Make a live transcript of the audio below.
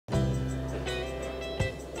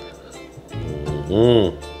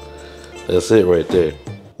That's it right there.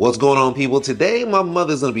 What's going on, people? Today, my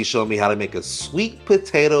mother's gonna be showing me how to make a sweet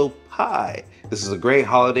potato pie. This is a great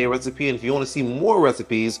holiday recipe, and if you want to see more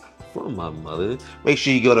recipes from my mother, make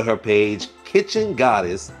sure you go to her page, Kitchen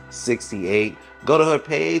Goddess 68. Go to her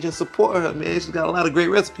page and support her, man. She's got a lot of great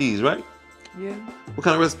recipes, right? Yeah. What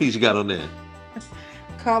kind of recipes you got on there?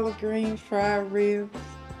 Collard greens, fried ribs.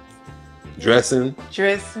 Dressing.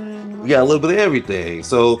 Dressing. We got a little bit of everything.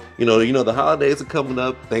 So, you know, the holidays are coming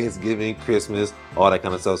up, Thanksgiving, Christmas, all that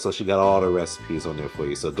kind of stuff. So she got all the recipes on there for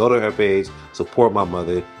you. So go to her page, support my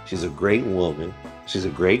mother. She's a great woman. She's a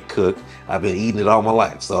great cook. I've been eating it all my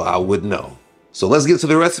life, so I would know. So let's get to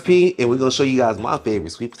the recipe, and we're gonna show you guys my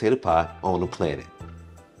favorite sweet potato pie on the planet.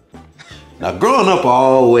 Now, growing up,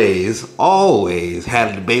 I always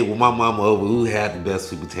had a debate with my mama over who had the best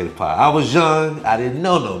sweet potato pie. I was young, I didn't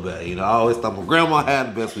know no better. You know, I always thought my grandma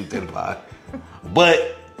had the best sweet potato pie.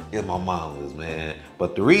 But it's my mama's, man.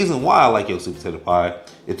 But the reason why I like your sweet potato pie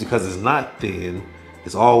is because it's not thin,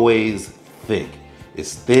 it's always thick.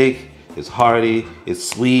 It's thick, it's hearty, it's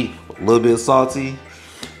sweet, a little bit salty.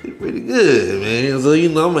 It's pretty good, man. So, you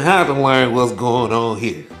know, I'm gonna have to learn what's going on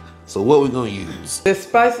here. So what we're gonna use? The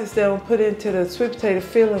spices that I'm gonna put into the sweet potato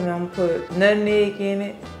filling, I'm gonna put nutmeg in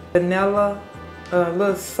it, vanilla, a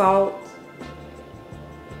little salt.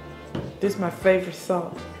 This is my favorite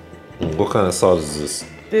salt. What kind of salt is this?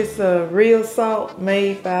 This real salt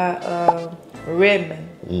made by Redmond.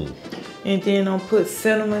 And then I'm gonna put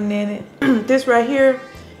cinnamon in it. This right here,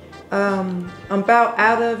 I'm about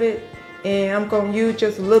out of it, and I'm gonna use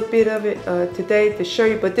just a little bit of it today to show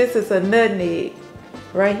you, but this is a nutmeg.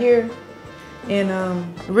 Right here, and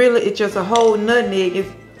really it's just a whole nutmeg. It's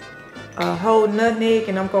a whole nutmeg,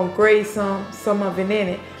 and I'm gonna grate some of it in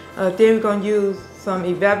it. Then we're gonna use some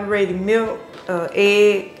evaporated milk,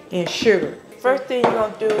 egg, and sugar. First thing you're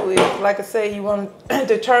gonna do is, like I say, you want to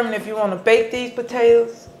determine if you want to bake these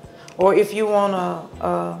potatoes or if you want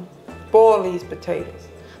to boil these potatoes.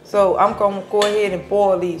 So I'm gonna go ahead and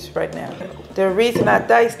boil these right now. The reason I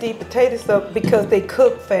dice these potatoes up because they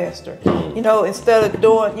cook faster. You know, instead of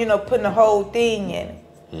doing, you know, putting the whole thing in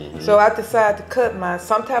it. So I decided to cut mine.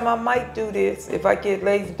 Sometime I might do this if I get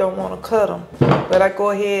lazy, don't want to cut them. But I go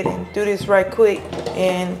ahead and do this right quick,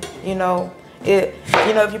 and you know,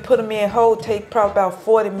 if you put them in whole, take probably about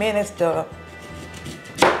 40 minutes to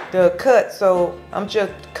cut. So I'm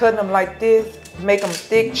just cutting them like this, make them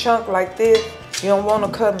thick chunk like this. You don't want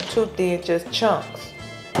to cut them too thin, just chunks.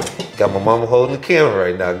 Got my mama holding the camera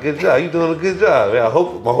right now. Good job. You doing a good job. I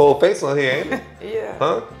hope my whole face on here, ain't it? Yeah.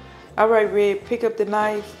 Huh? All right, Red, pick up the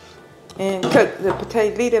knife and cut the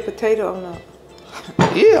potato. Leave that potato on the...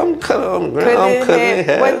 Yeah, I'm cutting on the ground. I'm cutting it in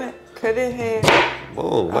half. Wait a minute. Cut it in half.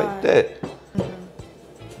 Boom, like that.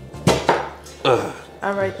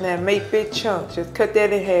 All right, now make big chunks. Just cut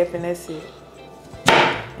that in half, and that's it.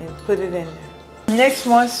 And put it in there. Next,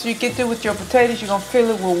 once you get through with your potatoes, you're gonna fill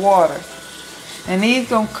it with water. And these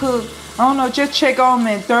gonna cook, I don't know, just check on them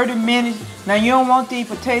in 30 minutes. Now you don't want these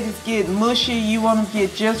potatoes to get mushy, you want them to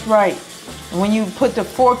get just right. And when you put the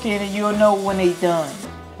fork in it, you'll know when they done.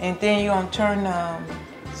 And then you're gonna turn the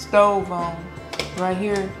stove on right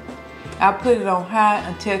here. I put it on high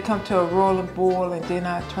until it comes to a rolling boil, and then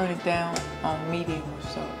I turn it down on medium or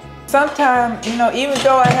so. Sometimes, you know, even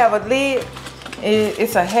though I have a lid,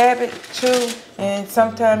 it's a habit too. And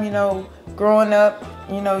sometimes, you know, growing up,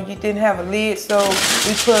 you know, you didn't have a lid, so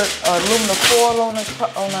we put aluminum foil on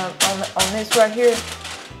this right here,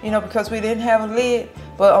 you know, because we didn't have a lid.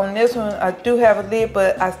 But on this one, I do have a lid,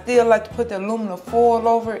 but I still like to put the aluminum foil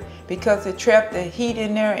over it because it traps the heat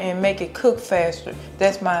in there and make it cook faster.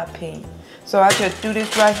 That's my opinion. So I just do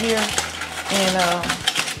this right here, and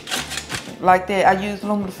like that. I use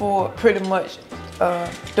aluminum foil pretty much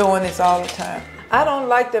doing this all the time. I don't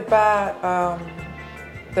like to buy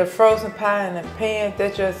the frozen pie in a pan.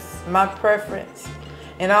 That's just my preference.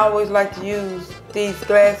 And I always like to use these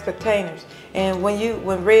glass containers. And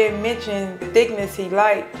when Red mentioned the thickness he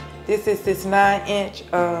liked, this is this 9-inch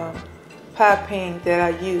pie pan that I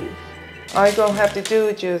use. All you're gonna have to do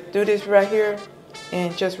is just do this right here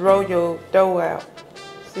and just roll your dough out.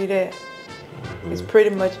 See that? It's pretty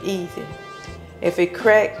much easy. If it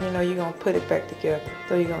cracks, you know, you're gonna put it back together.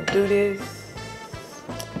 So you're gonna do this.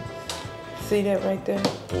 See that right there?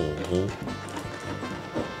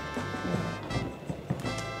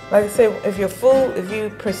 Like I say, if you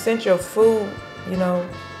present your food, you know,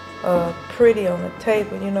 pretty on the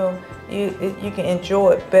table, you know, you can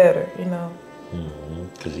enjoy it better, you know.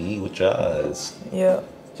 Cause you eat with your eyes. Yeah,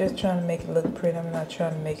 just trying to make it look pretty. I'm not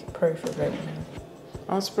trying to make it perfect right now.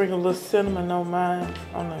 I'm sprinkling a little cinnamon on mine,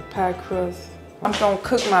 on the pie crust. I'm gonna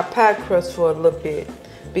cook my pie crust for a little bit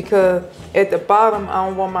because at the bottom I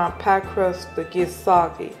don't want my pie crust to get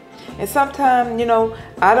soggy. And sometimes, you know,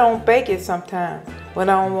 I don't bake it sometimes when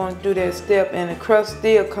I don't want to do that step, and the crust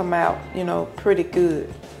still come out, you know, pretty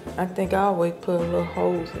good. I think I always put little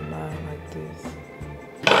holes in mine like this.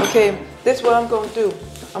 Okay, this is what I'm gonna do.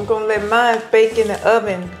 I'm gonna let mine bake in the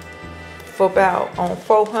oven for about on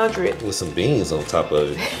 400. With some beans on top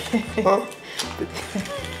of it. Huh?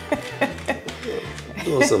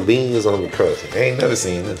 Doing some beans on the crust. I ain't never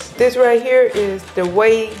seen this. This right here is the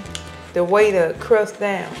way the crust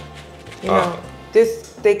down. You know,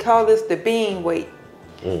 this, they call this the bean weight.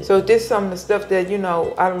 So this is some of the stuff that, you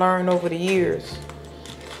know, I learned over the years.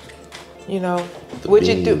 You know, what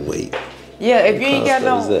you do. Weight. Yeah, if you ain't got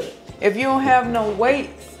no, if you don't have no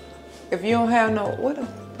weights, if you don't have no, what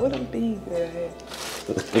them beans that I had?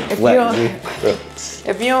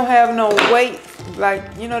 If you don't have no weights, like,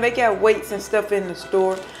 you know, they got weights and stuff in the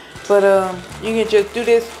store, but you can just do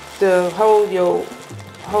this to hold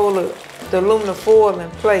the aluminum foil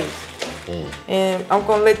in place. And I'm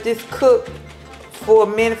gonna let this cook for a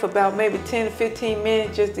minute, for about maybe 10 to 15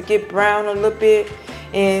 minutes, just to get brown a little bit.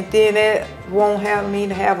 And then that won't have me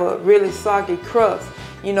to have a really soggy crust,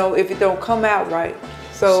 you know, if it don't come out right.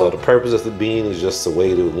 So the purpose of the bean is just to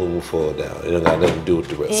weigh the aluminum foil down. It don't got nothing to do with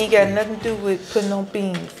the recipe. It ain't got nothing to do with putting no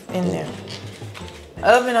beans in there.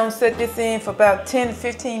 Oven, I'm gonna set this in for about 10 to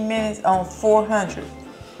 15 minutes on 400.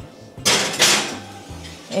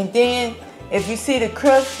 And then, if you see the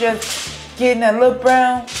crust just getting a little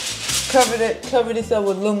brown, cover this up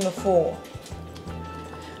with aluminum foil.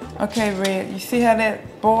 Okay, Red, you see how that's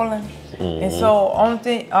boiling? And so all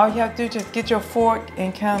you have to do is just get your fork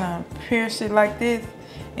and kind of pierce it like this.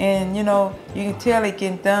 And you know, you can tell it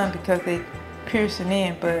getting done because they piercing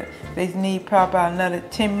in, but they need probably about another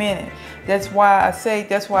 10 minutes. That's why I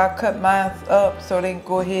cut mine up so they can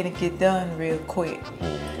go ahead and get done real quick.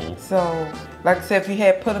 So, like I said, if you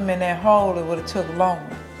had put them in that hole, it would have took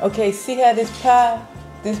longer. Okay, see how this pie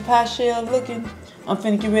shell looking? I'm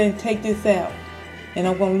finna get ready to take this out. And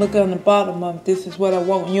I'm gonna look on the bottom of it. This is what I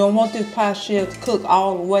want. You don't want this pie shell to cook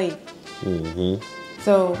all the way.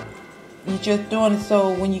 So you're just doing it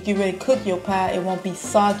so when you get ready to cook your pie, it won't be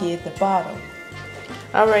soggy at the bottom.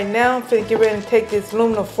 All right, now I'm finna get ready to take this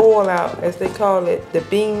aluminum foil out, as they call it, the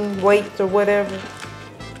bean weights or whatever.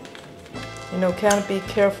 You know, kind of be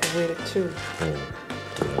careful with it too. You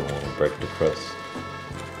don't want to break the crust.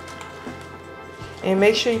 And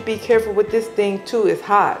make sure you be careful with this thing too. It's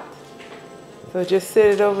hot. So just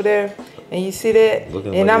set it over there, and you see that?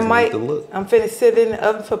 And I'm finna sit it in the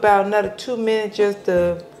oven for about another 2 minutes just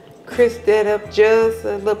to crisp that up just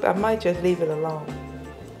a little bit. I might just leave it alone.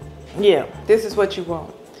 Yeah, this is what you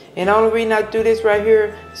want. And the only reason I do this right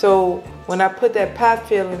here, so when I put that pie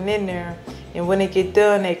filling in there, and when it get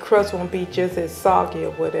done, that crust won't be just as soggy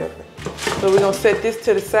or whatever. So we're gonna set this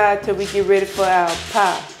to the side till we get ready for our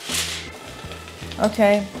pie.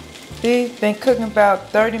 Okay. These been cooking about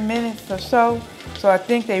 30 minutes or so I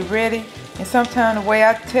think they ready. And sometimes the way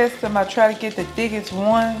I test them, I try to get the thickest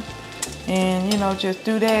one, and you know, just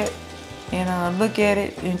do that and look at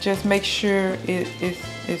it and just make sure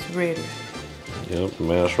it's ready. Yep,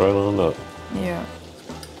 mash right on up. Yeah.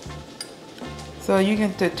 So you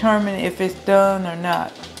can determine if it's done or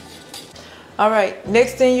not. All right,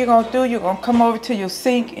 next thing you're gonna do, you're gonna come over to your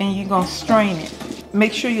sink and you're gonna strain it.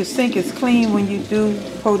 Make sure your sink is clean when you do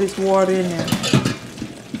pour this water in there.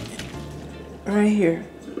 Right here.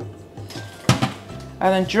 I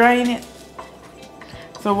done drain it.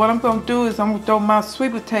 So what I'm gonna do is I'm gonna throw my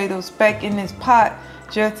sweet potatoes back in this pot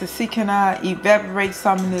just to see can I evaporate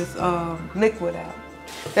some of this liquid out.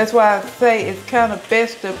 That's why I say it's kind of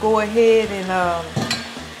best to go ahead and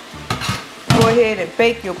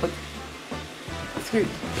bake your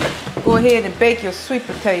sweet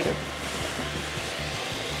potato.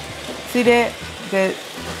 See that?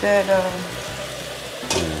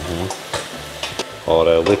 All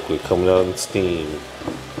that liquid coming out in steam.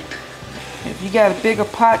 If you got a bigger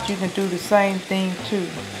pot, you can do the same thing too.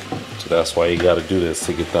 So that's why you got to do this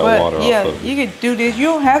to get that water off of it. Yeah, you can do this. You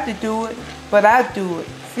don't have to do it, but I do it.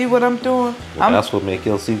 See what I'm doing? Well, that's what makes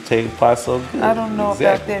your sweet potato pie so good. I don't know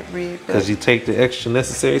about that, Red. Because you take the extra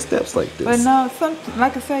necessary steps like this. But no,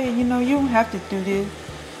 like I say, you know, you don't have to do this.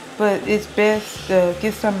 But it's best to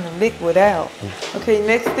get some of the liquid out. Okay,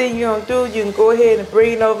 next thing you're gonna do, you can go ahead and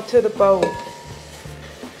bring it over to the bowl.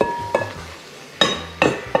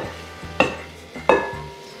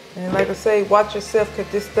 And like I say, watch yourself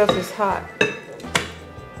because this stuff is hot.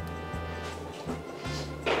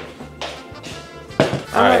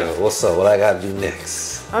 All right, what's up? What I gotta do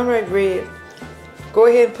next? All right, Red. go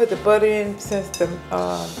ahead and put the butter in since the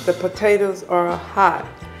potatoes are hot.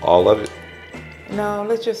 All of it? No,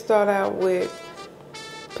 let's just start out with,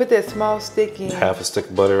 put that small stick in. Half a stick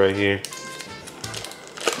of butter right here.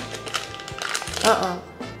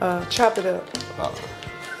 Chop it up. Oh.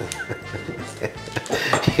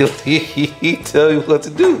 he tell you what to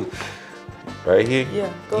do. Right here?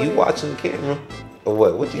 Yeah, go ahead. You watching the camera? Or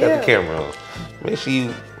what? What you got the camera on? Make sure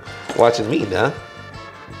you watching me now.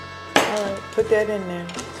 Alright, put that in there.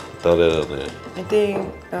 Throw that in there. And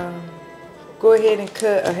then go ahead and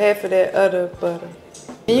cut a half of that other butter.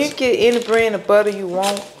 And you can get any brand of butter you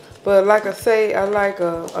want. But like I say, I like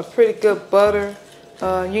a pretty good butter.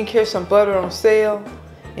 You can catch some butter on sale.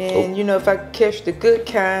 And you know, if I catch the good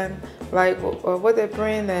kind, like what that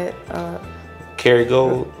brand that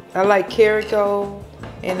Kerrygold. I like Kerrygold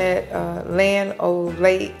and that Land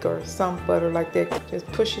O'Lake or some butter like that. Just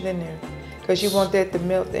push it in there because you want that to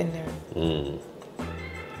melt in there. Mm.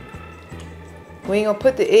 We ain't gonna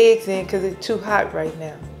put the eggs in because it's too hot right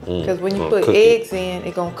now. Because when you put eggs in,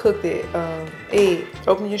 it's gonna cook the egg.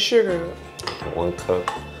 Open your sugar up. 1 cup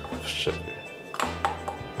of sugar.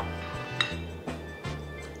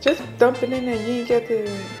 Just dump it in there. You ain't got to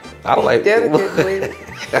I like delicate with it.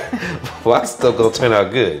 Well, still gonna turn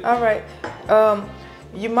out good. All right.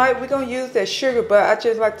 We're gonna use that sugar, but I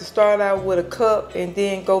just like to start out with a cup and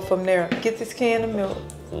then go from there. Get this can of milk.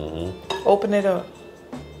 Open it up.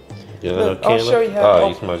 Look, I'll show you how to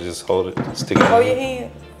you can just hold it, stick it. Hold your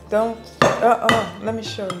hand. Don't. Let me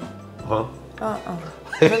show you. Huh?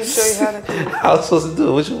 Let me show you how to do it. How I was supposed to do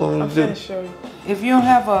it? What you want me to do? I'm gonna show you. If you don't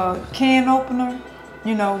have a can opener,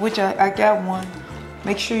 you know, which I got one,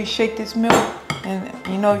 make sure you shake this milk. And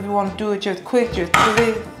you know, if you want to do it just quick, just do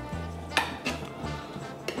this.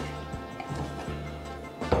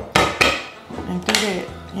 And do that.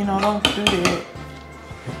 You know, don't do that.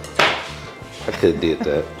 I could have did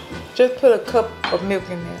that. Just put a cup of milk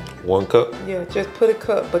in there. 1 cup? Yeah, just put a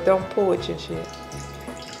cup, but don't pour it just yet.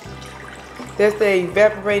 That's the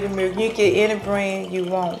evaporated milk. You get any brand you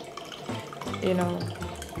want. You know,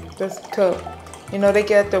 that's a cup. You know, they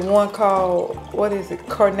got the one called, what is it,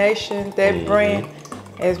 Carnation. That brand,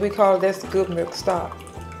 as we call it, that's good milk stock.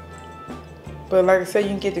 But like I said,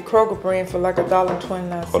 you can get the Kroger brand for like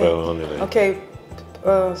 $1.29. Okay,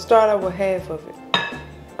 start out with half of it.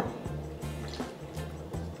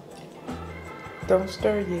 Don't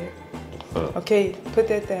stir yet. Okay, put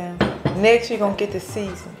that down. Next, you're gonna get the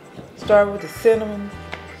season. Start with the cinnamon.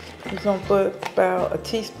 You're gonna put about a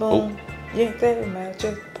teaspoon. You ain't that matter,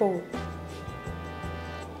 just pour it.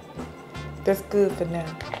 That's good for now.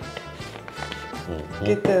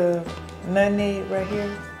 Get the nutmeg right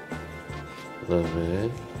here.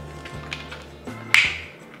 Nutmeg.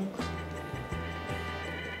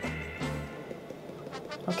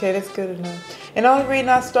 Okay, that's good enough. And the only reason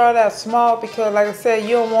I start out small because, like I said,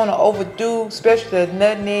 you don't want to overdo, especially the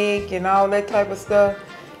nutmeg and all that type of stuff.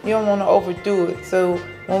 You don't want to overdo it. So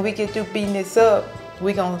when we get through beating this up,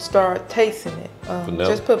 we're going to start tasting it.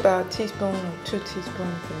 Just put about a teaspoon or 2 teaspoons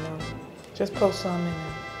vanilla. Just pour some in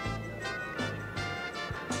there.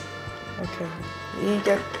 Okay. You ain't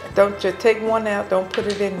got, don't just take one out. Don't put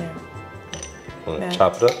it in there. Now,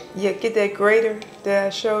 chop it up? Yeah, get that grater that I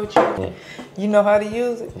showed you. You know how to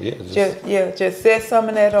use it? Yeah. Just set some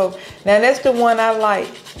of that over. Now that's the one I like.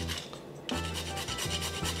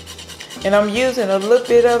 And I'm using a little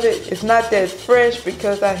bit of it. It's not that fresh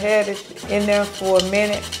because I had it in there for a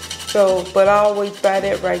minute. So, but I always buy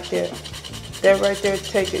that right there. That right there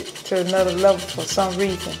take it to another level for some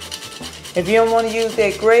reason. If you don't want to use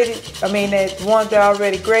that grated, that one that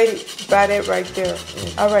already grated, buy that right there.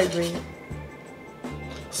 All right, Red.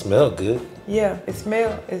 Smell good. Yeah, it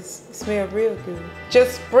smell real good.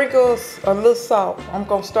 Just sprinkle a little salt. I'm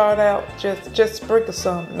gonna start out just sprinkle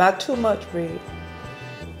some, not too much, Red.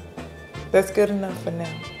 That's good enough for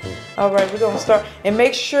now. All right, we're gonna start and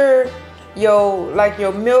make sure your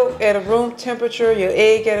milk at a room temperature, your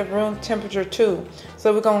egg at a room temperature too.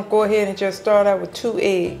 So we're gonna go ahead and just start out with 2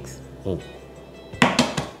 eggs. You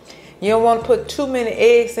don't want to put too many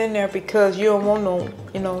eggs in there because you don't want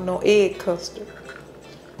no egg custard.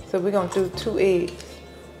 So we're gonna do 2 eggs.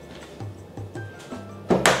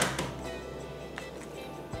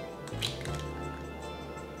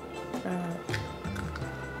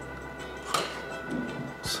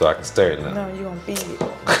 So I can stir it now. No, you're gonna beat it.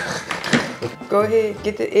 Go ahead,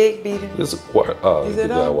 get the egg beater. It's wire. Oh, is it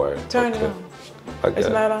on? Wire. Turn it on. It's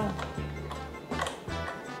not on.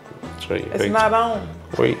 It's not on.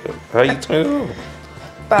 Wait, how you turn it on?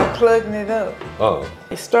 By plugging it up. Oh.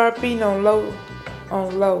 It start beating on low.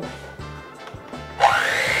 On low.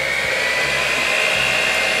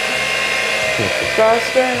 Start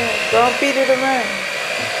stirring it. Don't beat it around.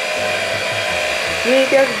 You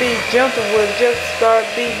ain't got to be gentle with it. Just start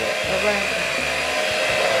beating it around.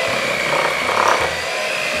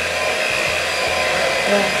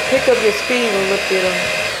 Now, pick up your speed a little bit on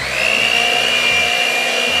it.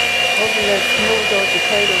 Hopefully that smooth those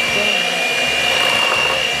potatoes down.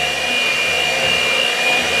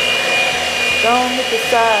 Don't hit the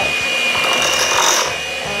side.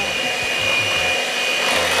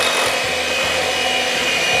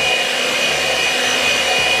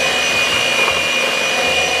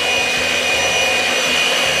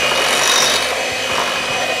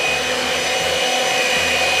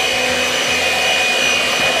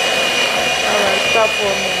 Stop for a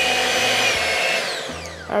minute.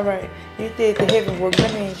 All right, you did the heavy work.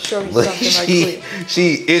 Let me show you something right quick.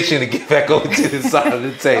 She itching to get back over to the side of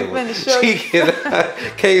the table. I'm show she you.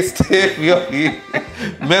 can't stand me up here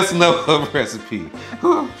messing up her recipe.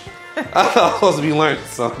 I supposed to be learning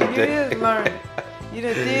something today. You is learning. You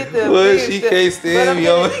done did the well, she can't stand me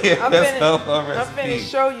over here messing up her recipe. I'm finna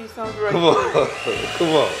show you something right quick. Come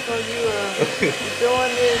on. So you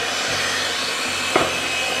doing this.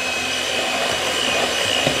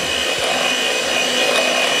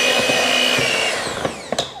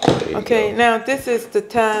 Okay, now this is the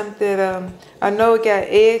time that I know it got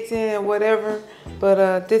eggs in it or whatever,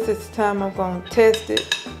 but this is the time I'm gonna test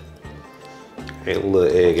it. Ain't a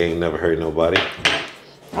little egg ain't never hurt nobody.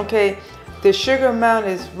 Okay, the sugar amount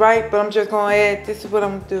is right, but I'm just gonna add. This is what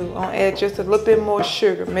I'm gonna do. I'm gonna add just a little bit more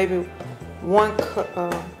sugar, maybe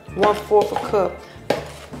 1/4 a cup.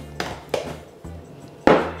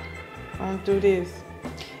 I'm gonna do this.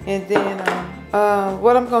 And then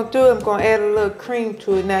what I'm going to do, I'm going to add a little cream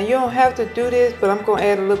to it. Now, you don't have to do this, but I'm going to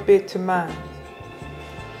add a little bit to mine.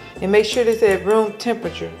 And make sure this at room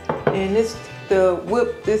temperature. And this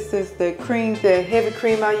is the cream, the heavy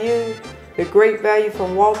cream I use. The Great Value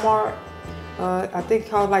from Walmart. I think it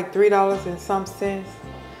cost like $3 and some cents.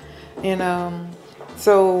 And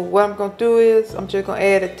so what I'm going to do is, I'm just going to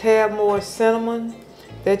add a tad more cinnamon.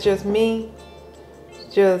 That's just me.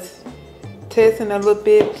 Just testing a little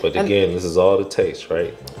bit. But again, this is all the taste,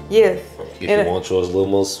 right? Yes. If you want yours a little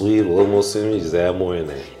more sweet, a little more cinnamon, just add more in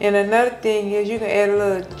there. And another thing is you can add a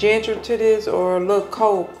little ginger to this or a little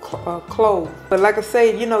clove. But like I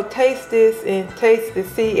say, you know, taste this and taste to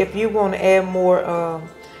see if you want to add more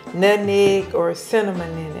nutmeg or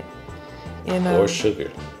cinnamon in it. And, or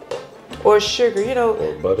sugar. Or sugar, you know.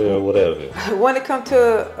 Or butter or whatever. When it comes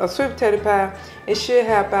to a sweet potato pie, it should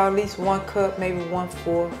have about at least 1 cup, maybe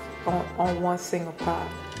 1/4. On one single pie.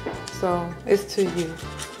 So it's to you.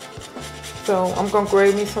 So I'm gonna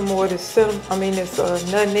grate me some more of this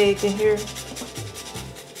this nutmeg in here.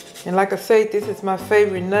 And like I say, this is my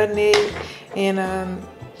favorite nutmeg. And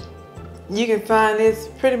you can find this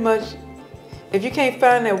pretty much, if you can't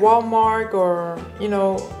find it at Walmart or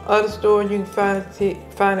other stores, you can find it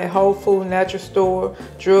at Whole Food, Natural Store,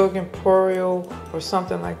 Drug Emporium, or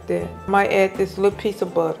something like that. Might add this little piece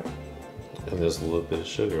of butter. And there's a little bit of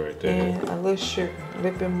sugar right there. And a little sugar, a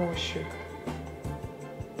little bit more sugar.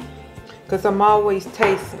 Because I'm always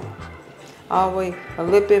tasting. Always a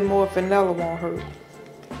little bit more vanilla won't hurt.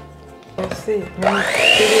 That's it. Let me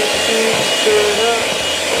get it, stir it up.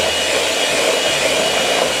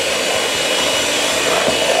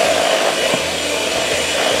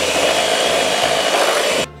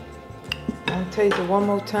 I'm going to taste it one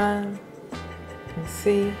more time and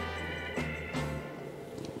see.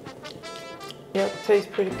 Yep, tastes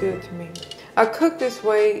pretty good to me. I cook this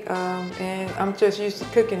way, and I'm just used to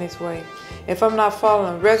cooking this way. If I'm not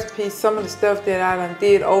following recipes, some of the stuff that I done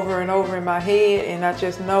did over and over in my head, and I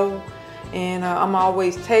just know, and I'm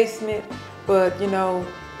always tasting it. But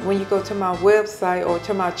when you go to my website or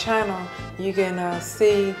to my channel, you can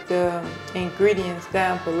see the ingredients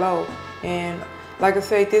down below. And like I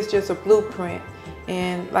say, this is just a blueprint.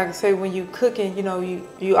 And like I say, when you cooking,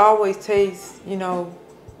 you always taste,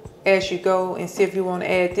 as you go and see if you want to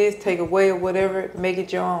add this, take away or whatever, make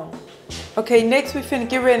it your own. Okay, next we finna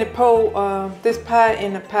get ready to pour this pie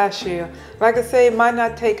in the pie shell. Like I say, it might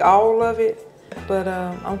not take all of it, but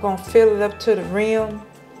I'm gonna fill it up to the rim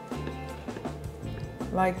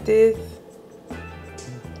like this.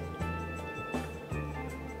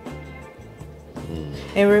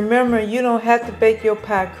 And remember, you don't have to bake your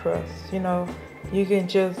pie crust. You can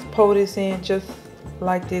just pour this in just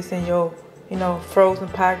like this in your frozen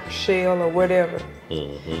pie shell or whatever.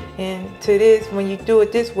 And to this, when you do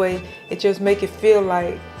it this way, it just make it feel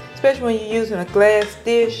like, especially when you're using a glass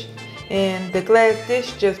dish, and the glass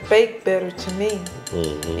dish just bake better to me.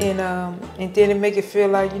 And then it make it feel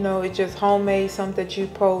like, it's just homemade, something that you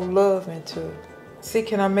pour love into. see,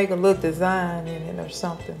 can I make a little design in it or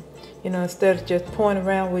something? You know, instead of just pointing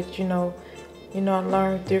around with, I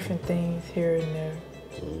learned different things here and there.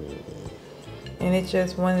 And it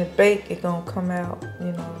just, when it bake, it gonna come out,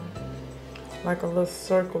 like a little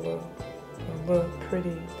circular, a little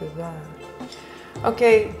pretty design.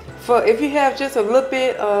 Okay, if you have just a little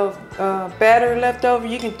bit of batter left over,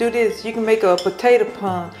 you can do this. You can make a potato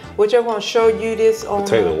pun, which I'm gonna show you this on.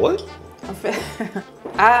 Potato what?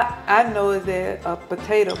 I know it's a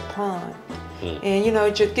potato pun.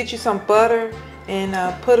 And just get you some butter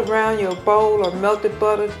and put around your bowl or melted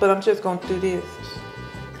butter, but I'm just gonna do this.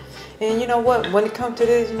 And you know what, when it comes to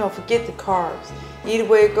this, forget the carbs. Either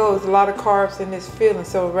way it goes, a lot of carbs in this filling.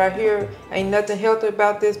 So right here, ain't nothing healthy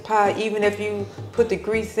about this pie, even if you put the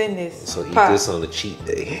grease in this So eat pie. this on a cheat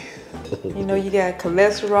day. You got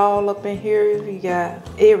cholesterol up in here, you got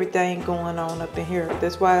everything going on up in here.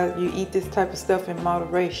 That's why you eat this type of stuff in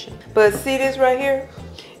moderation. But see this right here?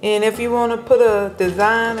 And if you want to put a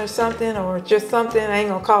design or something, or just something, I ain't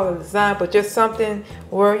gonna call it a design, but just something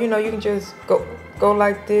where, you can just go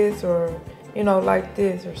like this, or, like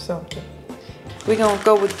this or something. We're gonna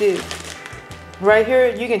go with this. Right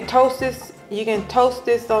here, you can toast this. You can toast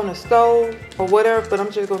this on the stove or whatever, but I'm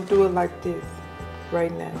just gonna do it like this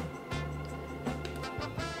right now.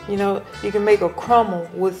 You can make a crumble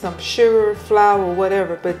with some sugar, flour, or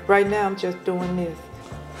whatever, but right now I'm just doing this.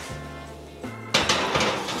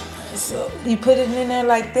 So you put it in there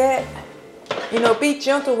like that. Be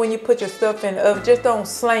gentle when you put your stuff in the oven. Just don't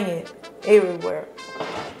slang it everywhere.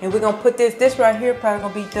 And we're gonna put this right here, probably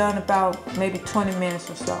gonna be done about maybe 20 minutes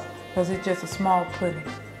or so, because it's just a small pudding.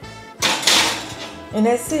 And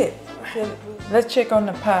that's it. Let's check on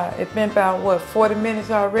the pie. It's been about, 40 minutes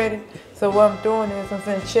already? So what I'm doing is I'm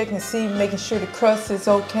gonna check and see, making sure the crust is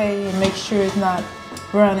okay and make sure it's not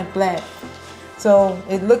brown and black. So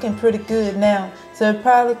it's looking pretty good now. So it's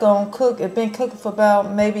probably gonna cook. It's been cooking for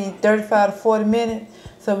about maybe 35 to 40 minutes.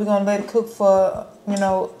 So we're gonna let it cook for,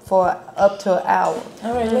 for up to an hour.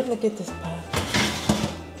 All right, let's look at this pie.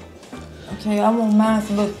 Okay, I want mine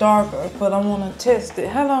a little darker, but I wanna test it.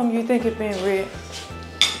 How long do you think it's been red?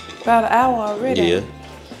 About an hour already. Yeah.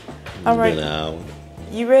 All right. Been an hour.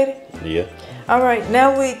 You ready? Yeah. All right,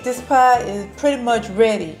 now this pie is pretty much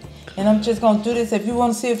ready. And I'm just gonna do this. If you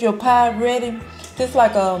wanna see if your pie is ready, just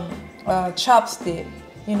like a chopstick,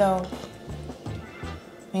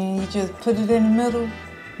 And you just put it in the middle,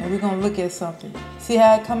 and we're gonna look at something. See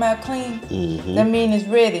how it come out clean? Mm-hmm. That means it's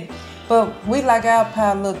ready. But we like our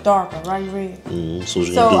pie a little darker, right, Red? Mm-hmm. So what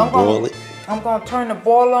you gonna do, broil it? I'm gonna turn the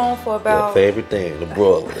boil on for about... Your favorite thing, the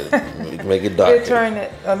broiler. You can make it darker. Turn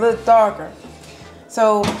it a little darker.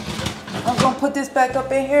 So I'm gonna put this back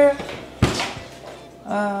up in here.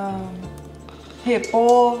 Hit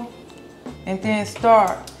boil, and then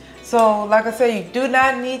start. So like I said, you do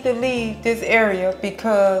not need to leave this area,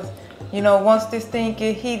 because once this thing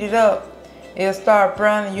get heated up, it'll start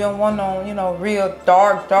browning. You don't want no real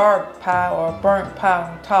dark pie or burnt pie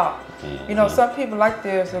on top. Mm-hmm. Some people like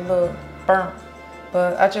theirs a little burnt,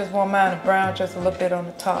 but I just want mine to brown just a little bit on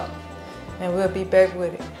the top, and we'll be back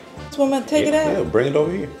with it. So I'm gonna take it out. Yeah, bring it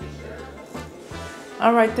over here.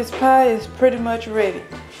 All right, this pie is pretty much ready.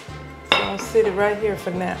 So I'm gonna sit it right here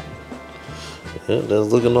for now. Yeah, that's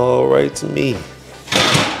looking all right to me.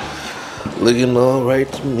 Looking all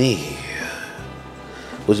right to me.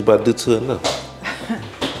 What you about to do to it now?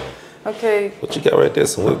 Okay. What you got right there?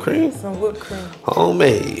 Some whipped cream? Some whipped cream.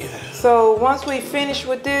 Homemade. So once we finish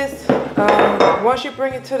with this, once you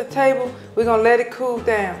bring it to the table, we're gonna let it cool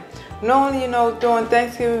down. Normally, during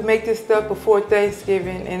Thanksgiving, we make this stuff before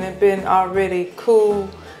Thanksgiving, and it's been already cool.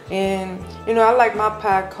 And I like my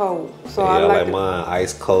pie cold. So yeah, I like mine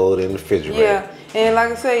ice cold in the refrigerator. Yeah, and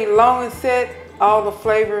like I say, long and set, all the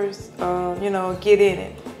flavors, get in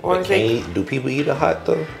it. Or do people eat it hot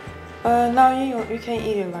though? No, you can't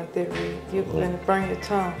eat it like that, really. You're gonna burn your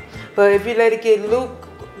tongue. But if you let it get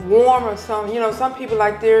lukewarm or something, some people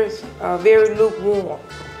like theirs very lukewarm.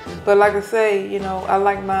 But like I say, I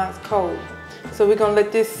like mine cold. So we're gonna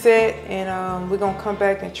let this set, and we're gonna come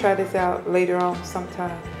back and try this out later on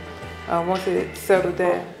sometime, once it settles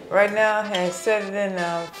down. Right now, I have set it in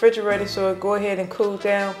the refrigerator, so go ahead and cool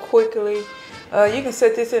down quickly. You can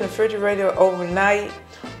set this in the refrigerator overnight,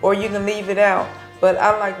 or you can leave it out. But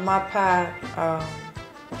I like my pie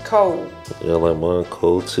cold. Yeah, I like mine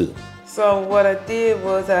cold too. So what I did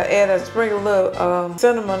was I added a sprinkle of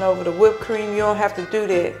cinnamon over the whipped cream. You don't have to do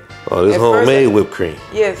that. Oh, this homemade whipped cream.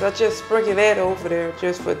 Yes, I just sprinkle that over there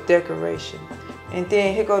just for decoration. And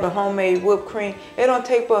then here go the homemade whipped cream. It don't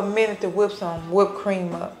take but a minute to whip some whipped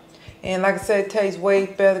cream up. And like I said, it tastes way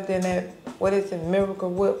better than that what is it, Miracle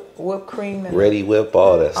whipped cream. Ready whip,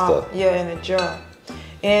 all that stuff. Yeah, in a jar.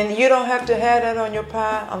 And you don't have to have that on your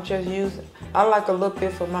pie. I'm just using, I like a little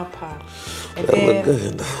bit for my pie.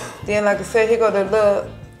 And then like I said, here go the little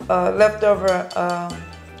leftover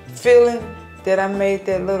filling that I made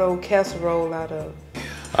that little casserole out of.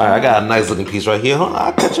 All right, I got a nice looking piece right here. Hold on,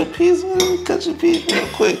 I'll cut your piece, man. Cut your piece real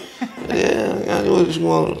quick. Yeah, what you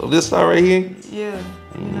want? This side right here? Yeah.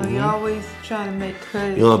 You know, you're always trying to make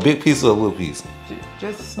cuts. You want a big piece or a little piece?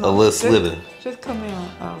 Just a little slither. Just come in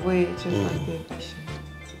a wedge, just like that.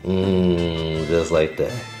 Just like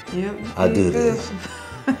that. Yep. I do this.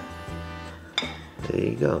 There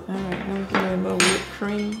you go. All right, let me give it a little whipped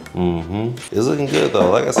cream. It's looking good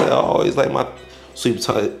though. Like I said, I always like my sweet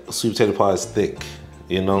potato pies thick,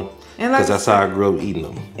 you know? Because that's how I grew up eating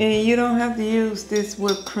them. And you don't have to use this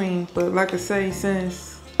whipped cream, but like I say,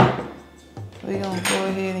 since we're gonna go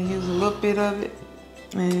ahead and use a little bit of it,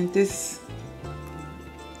 and this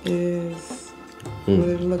is what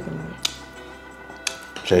it's looking like.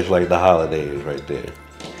 Tastes like the holidays right there.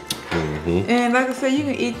 And like I said, you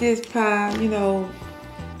can eat this pie, you know,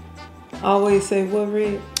 I always say what,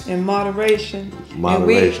 Red? In moderation.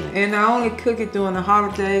 Moderation. And I only cook it during the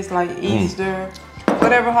holidays like Easter,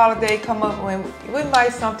 whatever holiday come up, when we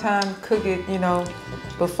might sometimes cook it, you know,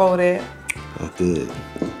 before that. That's good.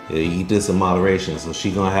 Yeah, you eat this in moderation. So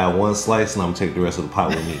she gonna have one slice and I'm gonna take the rest of the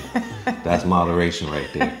pot with me. That's moderation right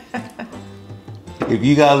there. If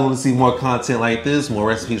you guys want to see more content like this, more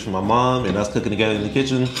recipes from my mom and us cooking together in the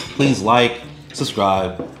kitchen, please like,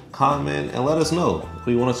 subscribe, comment, and let us know what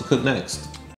you want us to cook next.